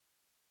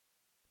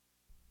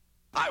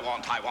I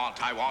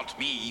want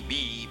me,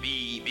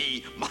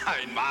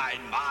 mine,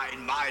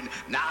 mine,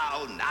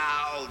 now,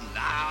 now,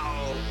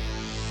 now.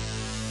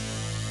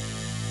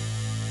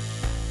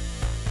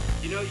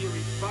 You know you're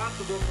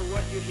responsible for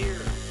what you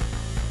hear.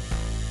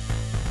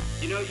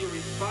 You know you're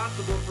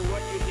responsible for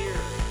what you hear.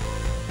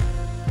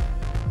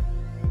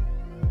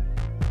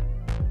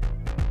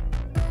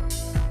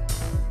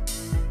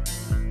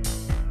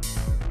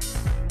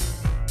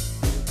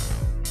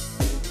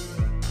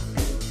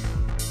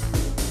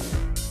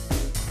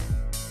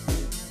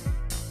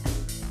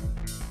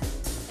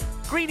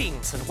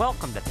 Greetings and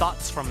welcome to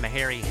Thoughts from a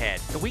Hairy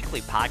Head, the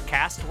weekly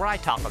podcast where I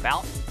talk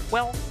about,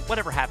 well,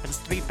 whatever happens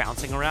to be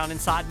bouncing around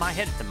inside my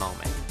head at the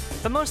moment,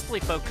 but mostly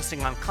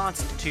focusing on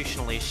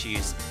constitutional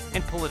issues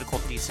and political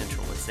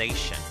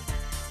decentralization.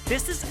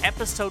 This is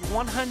episode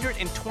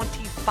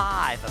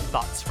 125 of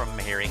Thoughts from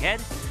a Hairy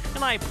Head,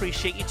 and I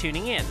appreciate you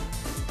tuning in.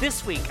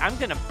 This week, I'm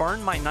going to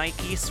burn my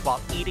Nikes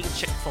while eating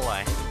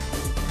Chick-fil-A.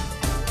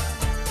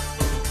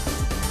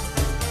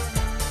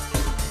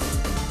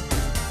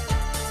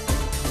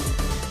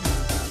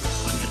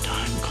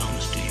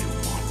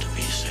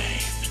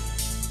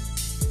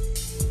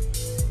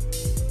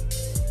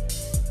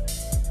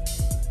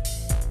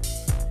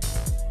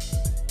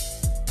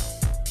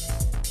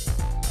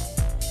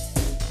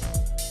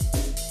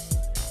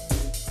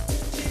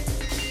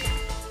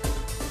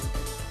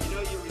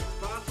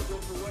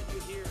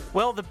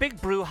 Well, the big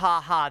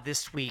brouhaha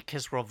this week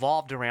has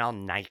revolved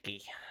around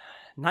Nike.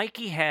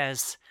 Nike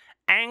has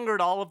angered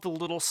all of the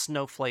little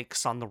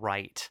snowflakes on the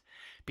right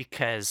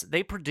because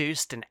they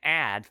produced an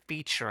ad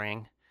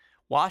featuring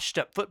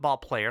washed-up football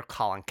player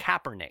Colin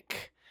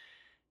Kaepernick.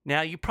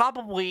 Now, you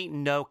probably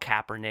know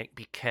Kaepernick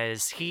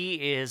because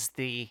he is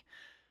the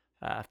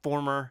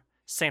former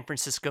San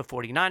Francisco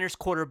 49ers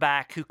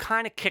quarterback who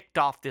kind of kicked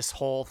off this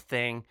whole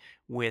thing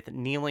with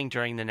kneeling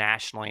during the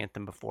national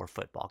anthem before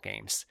football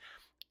games.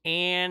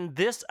 And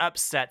this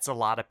upsets a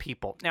lot of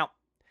people. Now,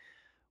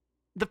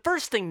 the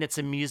first thing that's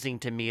amusing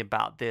to me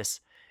about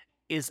this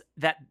is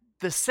that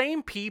the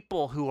same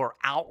people who are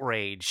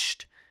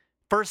outraged,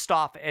 first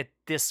off, at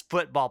this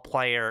football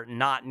player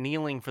not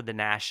kneeling for the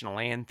national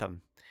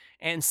anthem,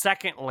 and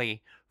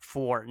secondly,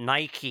 for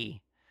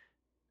Nike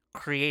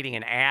creating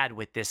an ad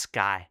with this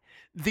guy,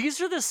 these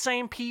are the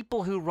same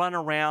people who run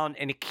around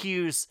and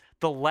accuse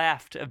the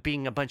left of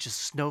being a bunch of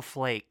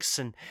snowflakes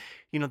and,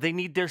 they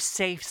need their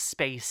safe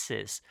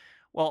spaces.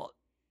 Well,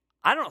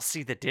 I don't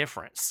see the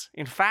difference.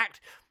 In fact,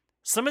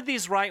 some of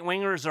these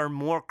right-wingers are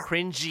more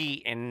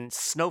cringy and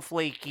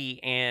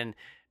snowflakey and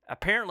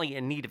apparently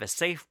in need of a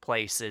safe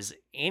place as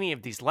any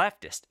of these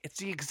leftists. It's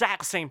the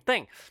exact same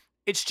thing.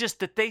 It's just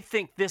that they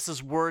think this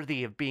is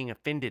worthy of being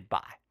offended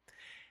by.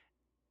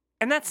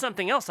 And that's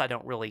something else I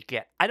don't really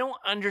get. I don't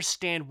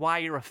understand why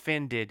you're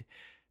offended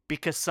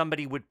because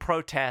somebody would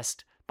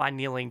protest by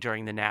kneeling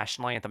during the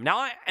national anthem. Now,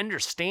 I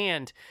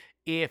understand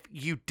if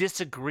you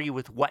disagree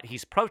with what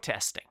he's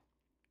protesting.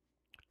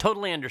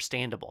 Totally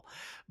understandable.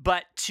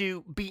 But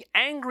to be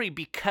angry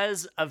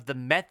because of the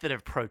method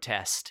of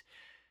protest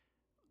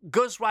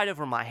goes right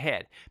over my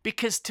head.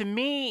 Because to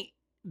me,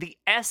 the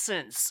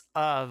essence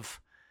of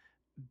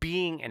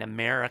being an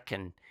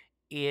American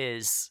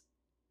is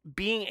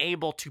being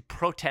able to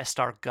protest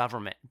our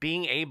government,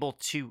 being able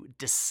to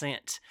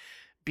dissent,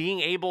 being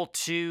able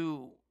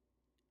to,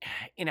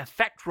 in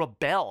effect,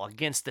 rebel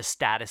against the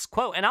status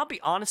quo. And I'll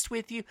be honest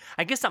with you,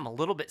 I guess I'm a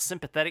little bit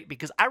sympathetic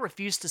because I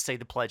refuse to say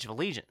the Pledge of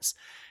Allegiance.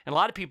 And a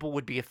lot of people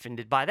would be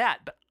offended by that.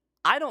 But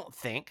I don't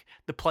think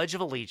the Pledge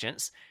of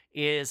Allegiance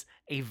is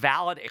a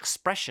valid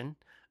expression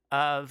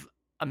of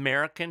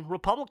American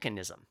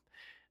republicanism.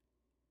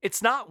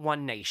 It's not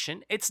one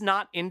nation. It's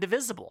not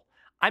indivisible.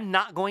 I'm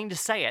not going to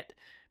say it.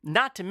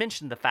 Not to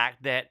mention the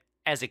fact that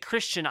as a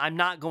Christian, I'm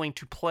not going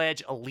to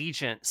pledge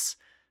allegiance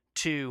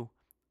to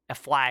a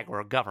flag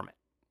or a government.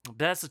 But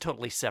that's a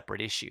totally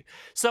separate issue.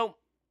 So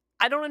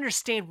I don't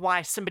understand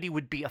why somebody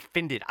would be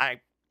offended.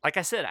 Like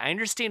I said, I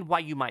understand why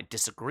you might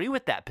disagree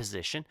with that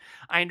position.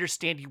 I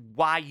understand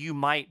why you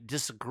might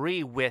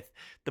disagree with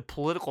the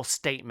political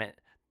statement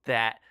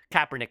that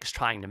Kaepernick is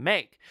trying to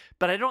make.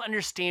 But I don't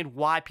understand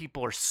why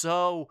people are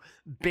so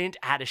bent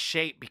out of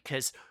shape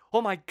because,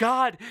 oh my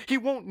God, he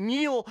won't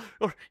kneel,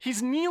 or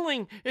he's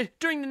kneeling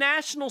during the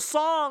national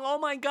song. Oh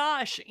my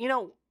gosh.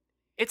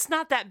 It's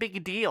not that big a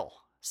deal.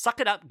 Suck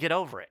it up, get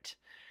over it.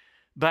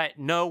 But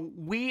no,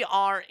 we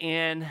are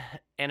in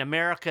an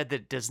America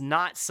that does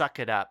not suck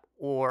it up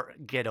or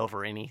get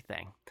over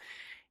anything.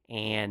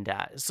 And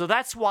so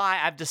that's why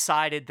I've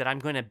decided that I'm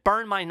going to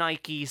burn my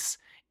Nikes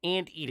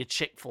and eat a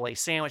Chick-fil-A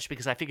sandwich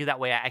because I figure that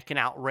way I can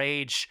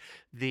outrage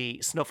the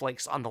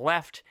snowflakes on the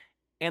left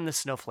and the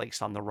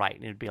snowflakes on the right,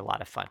 and it'd be a lot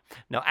of fun.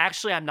 No,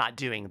 actually, I'm not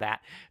doing that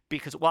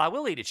because, well, I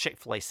will eat a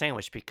Chick-fil-A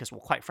sandwich because, well,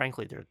 quite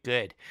frankly, they're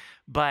good.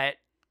 But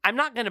I'm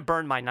not going to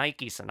burn my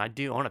Nikes, and I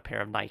do own a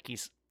pair of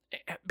Nikes,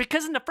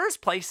 because in the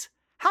first place,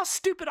 how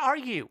stupid are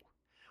you?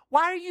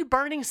 Why are you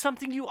burning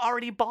something you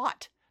already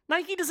bought?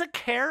 Nike doesn't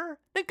care.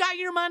 They've got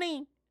your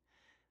money.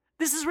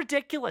 This is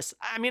ridiculous.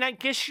 I mean, I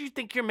guess you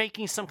think you're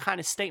making some kind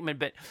of statement,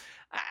 but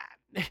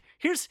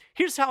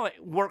here's how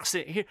it works.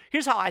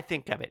 Here's how I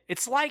think of it.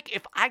 It's like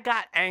if I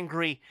got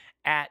angry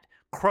at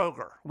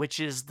Kroger, which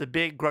is the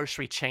big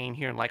grocery chain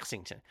here in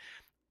Lexington.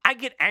 I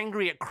get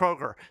angry at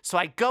Kroger, so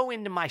I go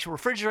into my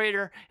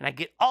refrigerator and I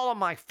get all of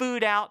my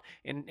food out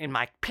in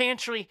my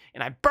pantry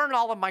and I burn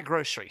all of my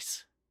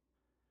groceries.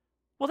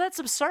 Well, that's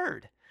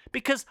absurd,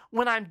 because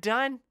when I'm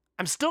done,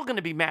 I'm still going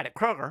to be mad at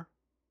Kroger.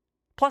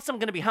 Plus, I'm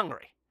going to be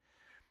hungry.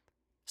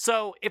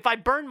 So if I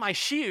burn my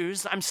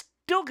shoes, I'm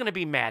still going to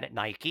be mad at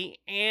Nike,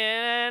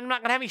 and I'm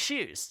not going to have any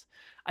shoes.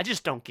 I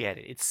just don't get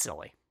it. It's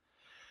silly.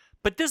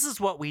 But this is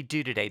what we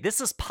do today.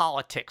 This is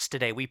politics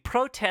today. We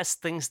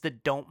protest things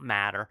that don't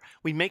matter.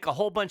 We make a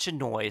whole bunch of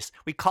noise.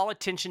 We call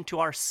attention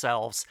to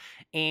ourselves,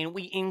 and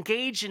we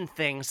engage in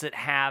things that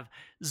have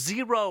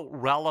zero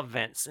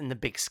relevance in the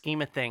big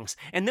scheme of things.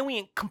 And then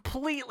we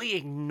completely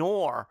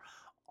ignore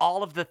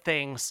all of the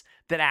things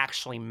that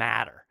actually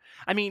matter.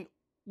 I mean,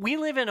 we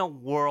live in a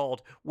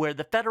world where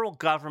the federal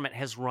government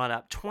has run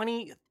up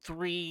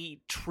 $23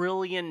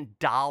 trillion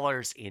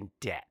in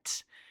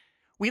debt.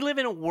 We live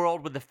in a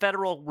world where the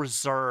Federal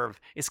Reserve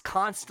is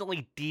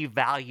constantly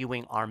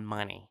devaluing our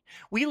money.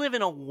 We live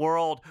in a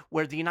world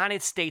where the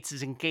United States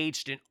is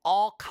engaged in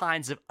all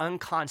kinds of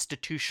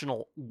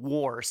unconstitutional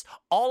wars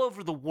all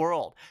over the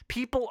world.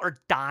 People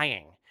are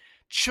dying.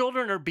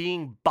 Children are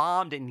being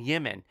bombed in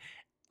Yemen.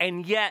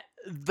 And yet,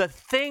 the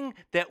thing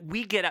that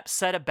we get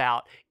upset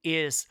about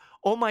is,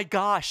 oh my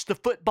gosh, the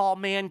football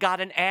man got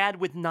an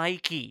ad with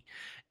Nike.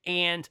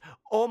 And,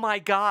 oh my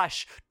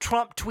gosh,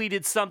 Trump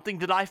tweeted something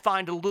that I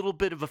find a little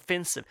bit of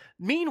offensive.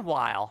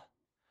 Meanwhile,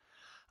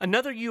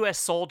 another U.S.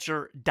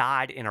 soldier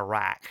died in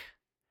Iraq.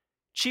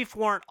 Chief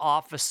Warrant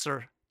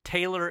Officer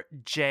Taylor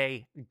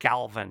J.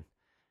 Galvin,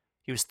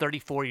 he was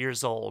 34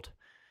 years old,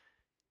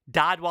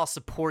 died while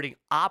supporting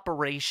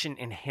Operation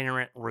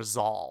Inherent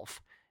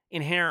Resolve.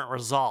 Inherent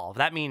Resolve,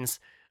 that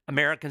means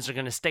Americans are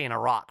going to stay in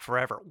Iraq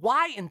forever.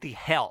 Why in the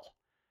hell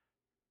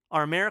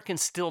are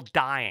Americans still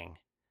dying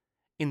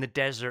in the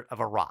desert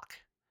of Iraq?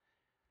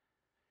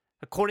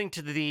 According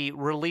to the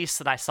release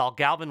that I saw,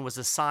 Galvin was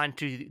assigned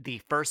to the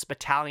 1st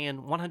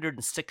Battalion,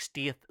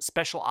 160th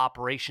Special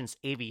Operations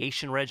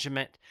Aviation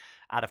Regiment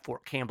out of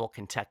Fort Campbell,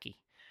 Kentucky.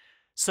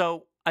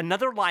 So,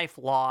 another life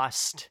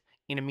lost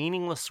in a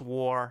meaningless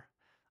war,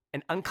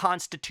 an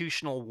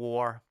unconstitutional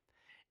war,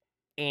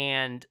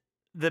 and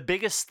the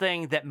biggest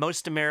thing that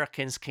most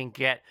Americans can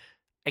get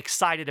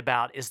excited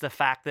about is the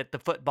fact that the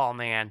football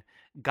man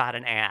got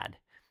an ad.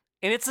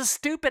 And it's a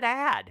stupid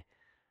ad.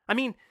 I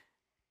mean,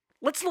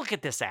 let's look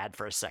at this ad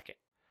for a second.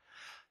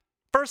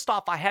 First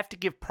off, I have to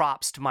give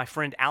props to my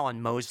friend Alan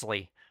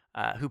Mosley,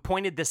 who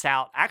pointed this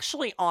out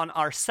actually on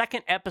our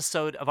second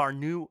episode of our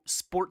new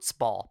Sports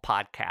Ball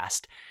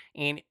podcast.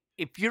 And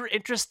if you're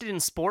interested in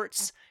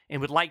sports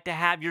and would like to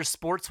have your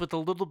sports with a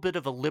little bit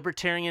of a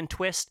libertarian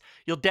twist,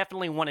 you'll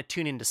definitely want to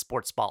tune into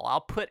Sports Ball.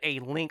 I'll put a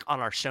link on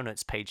our show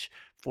notes page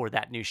for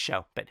that new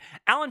show. But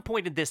Alan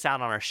pointed this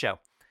out on our show.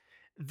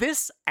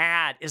 This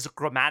ad is a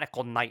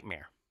grammatical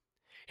nightmare.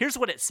 Here's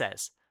what it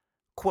says.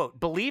 Quote,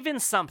 believe in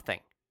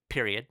something,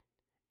 period,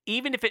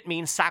 even if it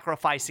means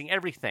sacrificing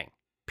everything,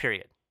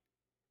 period.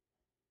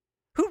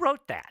 Who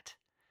wrote that?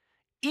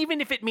 Even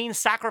if it means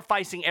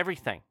sacrificing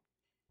everything.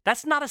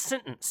 That's not a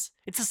sentence.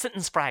 It's a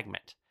sentence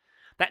fragment.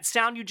 That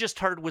sound you just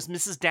heard was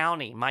Mrs.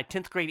 Downey, my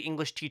 10th grade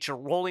English teacher,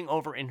 rolling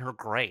over in her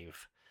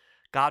grave.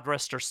 God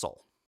rest her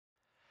soul.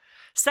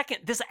 Second,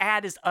 this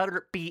ad is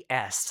utter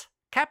BS.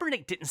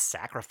 Kaepernick didn't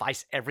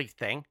sacrifice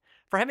everything.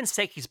 For heaven's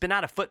sake, he's been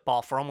out of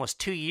football for almost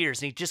 2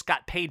 years, and he just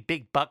got paid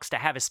big bucks to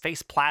have his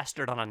face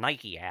plastered on a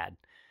Nike ad.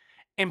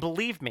 And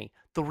believe me,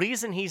 the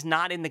reason he's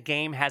not in the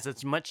game has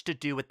as much to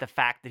do with the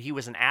fact that he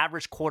was an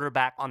average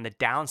quarterback on the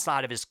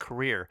downside of his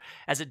career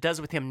as it does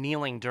with him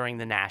kneeling during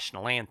the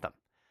national anthem.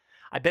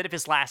 I bet if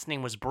his last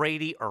name was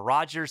Brady or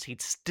Rodgers,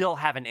 he'd still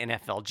have an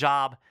NFL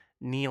job,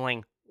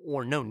 kneeling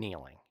or no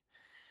kneeling.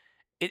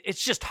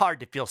 It's just hard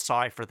to feel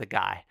sorry for the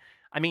guy.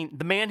 I mean,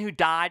 the man who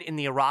died in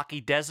the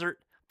Iraqi desert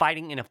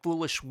fighting in a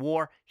foolish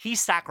war, he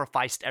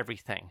sacrificed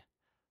everything.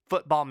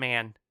 Football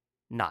man,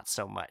 not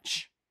so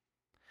much.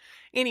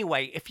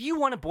 Anyway, if you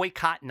want to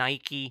boycott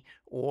Nike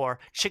or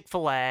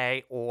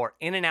Chick-fil-A or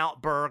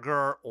In-N-Out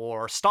Burger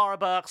or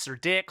Starbucks or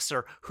Dick's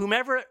or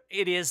whomever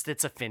it is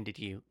that's offended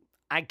you,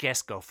 I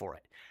guess go for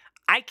it.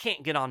 I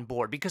can't get on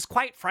board because,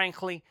 quite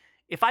frankly,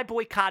 if I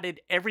boycotted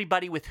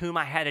everybody with whom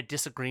I had a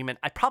disagreement,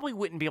 I probably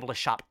wouldn't be able to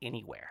shop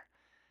anywhere.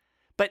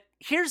 But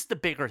here's the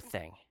bigger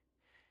thing.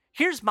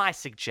 Here's my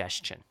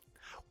suggestion.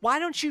 Why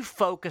don't you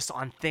focus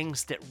on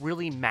things that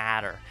really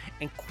matter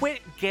and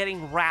quit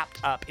getting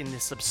wrapped up in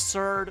this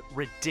absurd,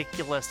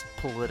 ridiculous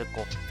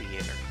political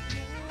theater?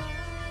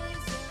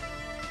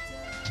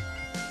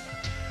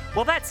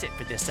 Well, that's it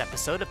for this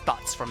episode of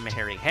Thoughts from a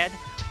Hairy Head.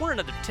 We're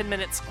another 10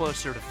 minutes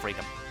closer to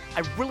freedom.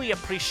 I really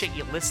appreciate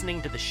you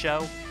listening to the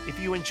show. If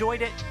you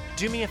enjoyed it,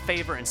 do me a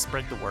favor and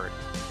spread the word.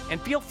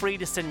 And feel free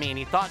to send me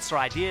any thoughts or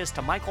ideas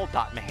to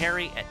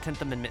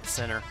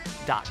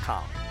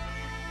michael.maharry@10thAmendmentCenter.com.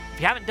 If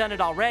you haven't done it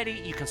already,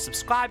 you can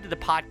subscribe to the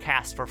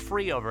podcast for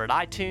free over at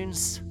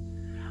iTunes.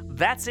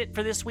 That's it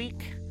for this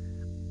week.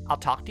 I'll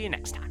talk to you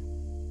next time.